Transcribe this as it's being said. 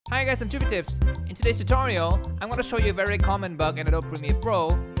Hi guys, I'm Tuber Tips. In today's tutorial, I'm going to show you a very common bug in Adobe Premiere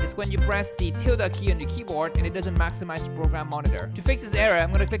Pro. It's when you press the tilde key on your keyboard and it doesn't maximize the program monitor. To fix this error, I'm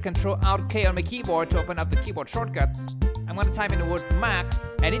going to click Ctrl Alt K on my keyboard to open up the keyboard shortcuts. I'm going to type in the word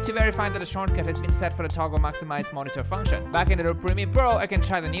max. I need to verify that the shortcut has been set for the toggle maximize monitor function. Back in Adobe Premiere Pro, I can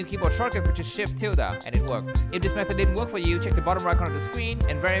try the new keyboard shortcut, which is Shift tilde, and it worked. If this method didn't work for you, check the bottom right corner of the screen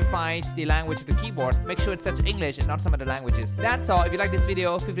and verify the language of the keyboard. Make sure it's set to English and not some other languages. That's all. If you like this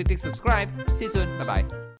video, feel free to click subscribe. See you soon. Bye bye.